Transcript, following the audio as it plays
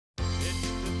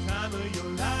time of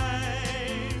your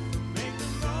life. Make the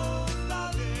most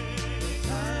of it.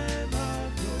 Time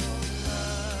of your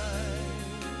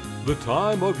life. The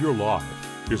Time of Your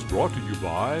Life is brought to you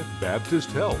by Baptist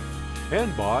Health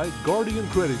and by Guardian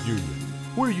Credit Union,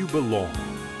 where you belong.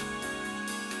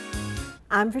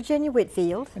 I'm Virginia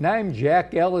Whitfield. And I'm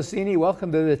Jack Gallicini.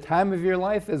 Welcome to the Time of Your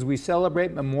Life as we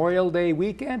celebrate Memorial Day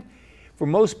weekend. For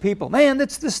most people, man,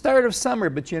 that's the start of summer,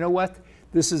 but you know what?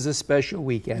 This is a special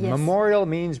weekend. Yes. Memorial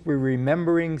means we're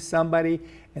remembering somebody,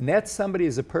 and that somebody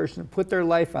is a person who put their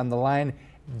life on the line,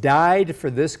 died for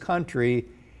this country,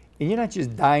 and you're not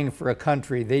just dying for a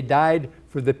country, they died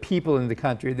for the people in the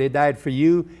country. They died for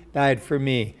you, died for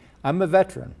me. I'm a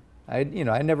veteran. I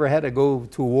never had to go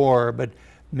to war, but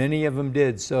many of them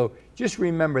did. So just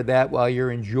remember that while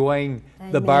you're enjoying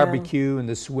the Amen. barbecue and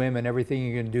the swim and everything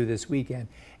you're going to do this weekend.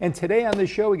 And today on the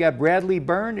show, we got Bradley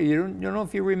Byrne. You don't know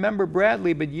if you remember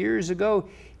Bradley, but years ago,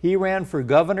 he ran for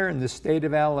governor in the state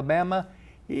of Alabama.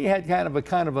 He had kind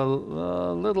of a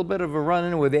little bit of a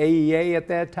run-in with AEA at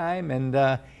that time,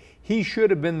 and he should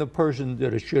have been the person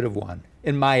that should have won,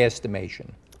 in my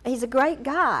estimation. He's a great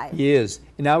guy. He is.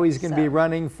 And now he's going to be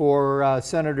running for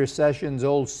Senator Sessions'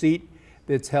 old seat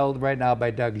that's held right now by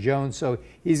Doug Jones. So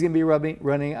he's going to be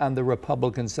running on the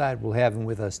Republican side. We'll have him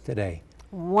with us today.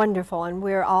 Wonderful. And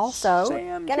we're also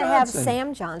going to have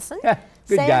Sam Johnson. Yeah,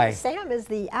 good guy. Sam is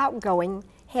the outgoing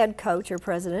head coach or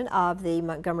president of the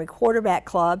Montgomery Quarterback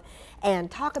Club,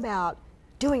 and talk about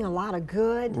doing a lot of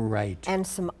good. Right. And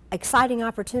some exciting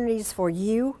opportunities for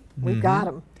you. We've got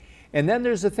them. And then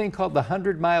there's a thing called the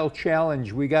 100-Mile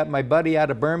Challenge. We got my buddy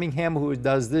out of Birmingham who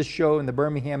does this show in the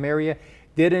Birmingham area,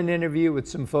 did an interview with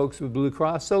some folks with Blue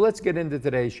Cross. So let's get into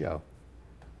today's show.